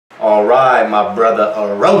Alright, my brother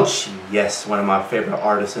Orochi, yes, one of my favorite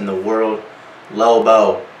artists in the world,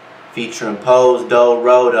 LOBO, featuring Poze,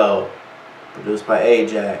 Rodo, produced by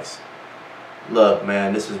Ajaxx. Look,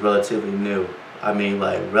 man, this is relatively new. I mean,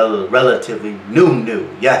 like, relatively new,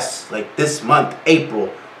 yes. Like, this month,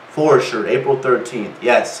 April, for sure, April 13th,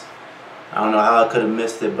 yes. I don't know how I could have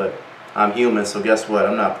missed it, but I'm human, so guess what?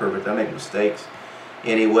 I'm not perfect, I make mistakes.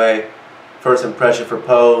 Anyway, first impression for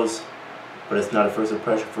Poze, but it's not a first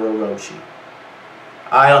impression for Orochi.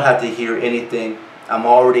 I don't have to hear anything. I'm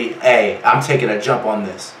already, I'm taking a jump on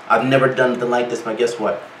this. I've never done anything like this, but guess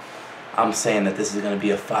what? I'm saying that this is going to be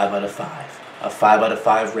a 5 out of 5. A 5 out of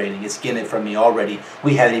 5 rating. It's getting it from me already.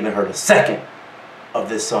 We haven't even heard a second of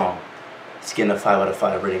this song. It's getting a 5 out of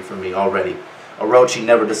 5 rating from me already. Orochi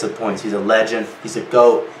never disappoints. He's a legend. He's a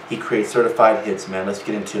GOAT. He creates certified hits, man. Let's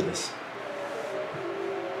get into this.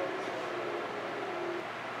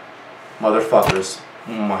 Motherfuckers.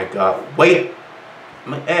 Oh my god. Wait.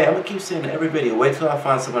 I'm gonna keep saying it every video. Wait till I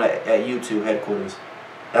find someone at YouTube headquarters.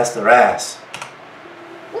 That's their ass.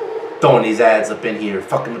 Throwing these ads up in here.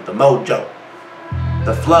 Fucking with the mojo.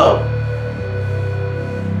 The flow.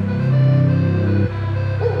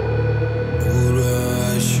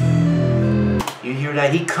 You hear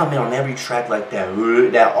that? He coming on every track like that.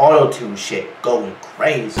 That auto-tune shit. Going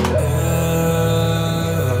crazy.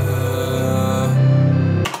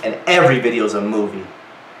 And every video is a movie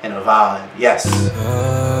and a vibe, yes.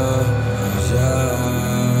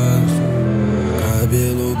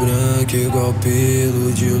 Cabelo branco igual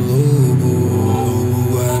pelo de lobo,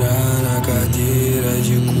 Guará na cadeira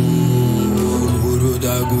de couro,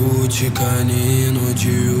 da Gucci, canino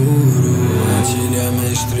de ouro, Antilha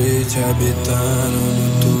Mestrete habitando no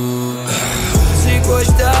topo. Se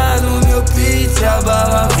encostar no meu pitch, a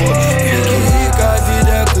bala for. Fique rica, a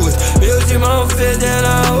vida é curta. Meus irmãos fedendo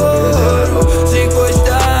a ouro. Se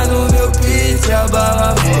encostar no meu pitch, a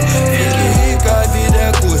bala for. Fique rica, a vida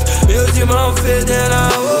é curta. Meus irmãos fedendo a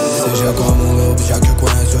ouro. Seja como um lobo, já que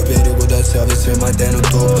conhece o perigo da selva e se mantém no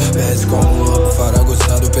topo. Pense como um lobo,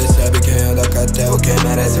 faraguçado, percebe quem anda catel, quem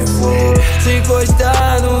merece fogo. Se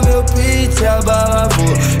encostar no meu pitch, a bala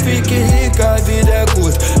for. Fique rica, a vida é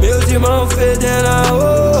curta. Meus irmãos fedendo a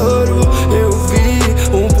ouro. Eu vi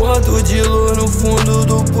um ponto de luz no fundo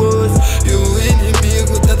do poço, e o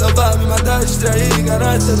inimigo tentava me matar, distrair,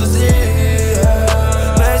 enganar, seduzir.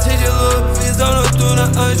 Mestre de lobo, visão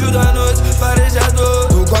noturna, anjo da noite, farejador.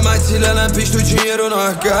 Tô com a matilha na pista, o dinheiro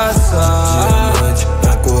nós caça. Diamante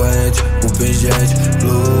na corrente, o pingente,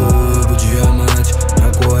 lobo, diamante na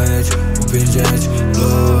corrente, o pingente,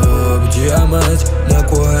 lobo, diamante na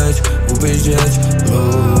corrente, o pingente,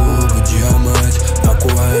 lobo, diamante na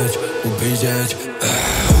corrente, o pingente.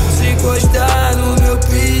 Se encostar no meu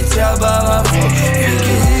pitch, a bala for.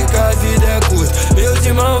 Fique rica, a vida é curta. Meus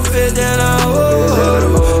irmãos fedendo a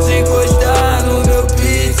ouro. Se encostar no meu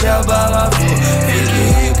pitch, a bala for. Fique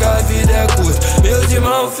rica, a vida é curta. Meus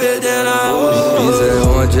irmãos fedendo a ouro. Pisei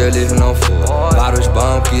onde eles não foram. Vários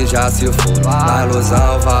bancos já se foram. Na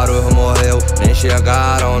ilusão vários morreu. Nem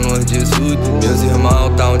chegaram nos 18. Meus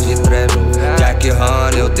irmãos tão de treino. Jack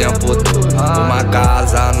Honey o tempo todo. Uma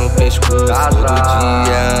casa no pescoço. Todo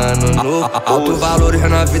dia ano novo. Alto valores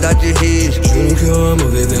na vida de risco. Juro que eu amo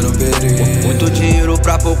vivendo perigo. Muito dinheiro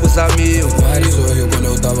pra poucos amigos. Vários sorriu quando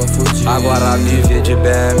eu tava fudido. Agora viver de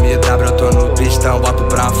BMW, eu tô no pistão, boto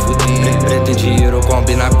pra fudir. Preto e dinheiro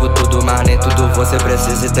combina com tudo, mas nem tudo você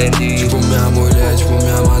precisa entender. Tipo minha mulher, tipo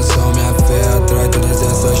minha mansão, minha fé atrai todas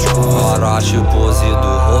essas coisas. Orochi, Poze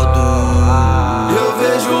do Rodo. Eu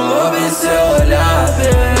vejo um lobo em seu olhar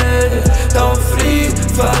verde, tão frio,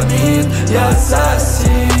 faminto e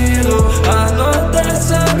assassino. A nota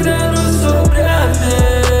sangrando sobre a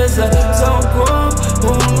mesa, são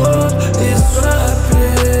como um lobo e sua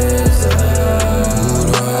presa.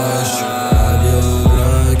 Orochi, cabelo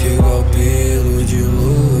branco igual pelo de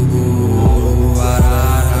lobo,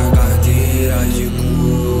 Guará na cadeira de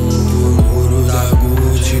couro, da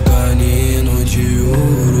Gucci, canino de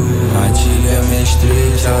ouro, Antilha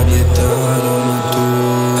Mestrete habitando no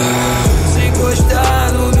topo. Se encostar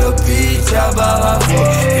no meu pitch, a bala for.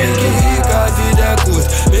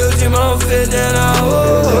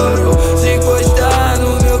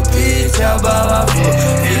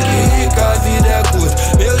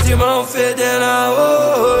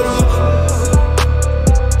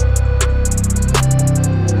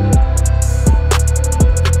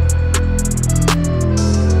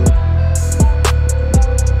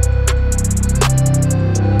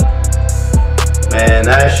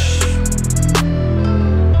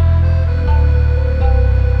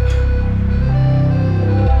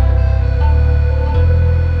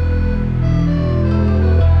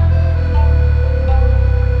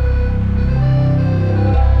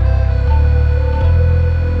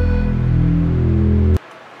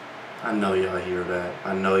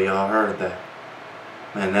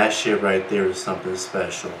 Man, that shit right there is something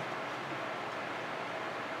special.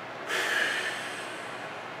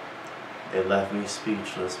 It left me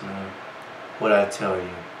speechless, man. What'd I tell you?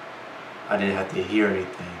 I didn't have to hear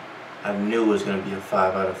anything. I knew it was going to be a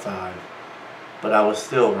 5 out of 5. But I was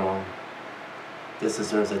still wrong. This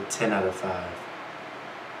deserves a 10 out of 5.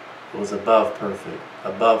 It was above perfect.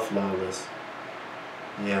 Above flawless.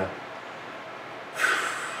 Yeah.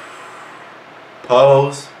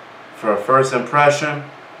 Poze, for a first impression,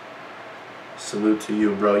 salute to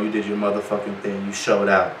you, bro. You did your motherfucking thing. You showed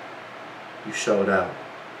out. You showed out.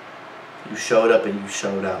 You showed up and you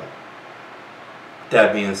showed out.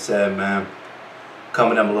 That being said, man,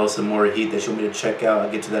 coming down below some more heat that you want me to check out.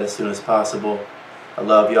 I'll get to that as soon as possible. I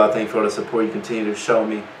love y'all. Thank you for all the support you continue to show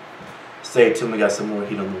me. Stay tuned. We got some more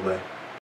heat on the way.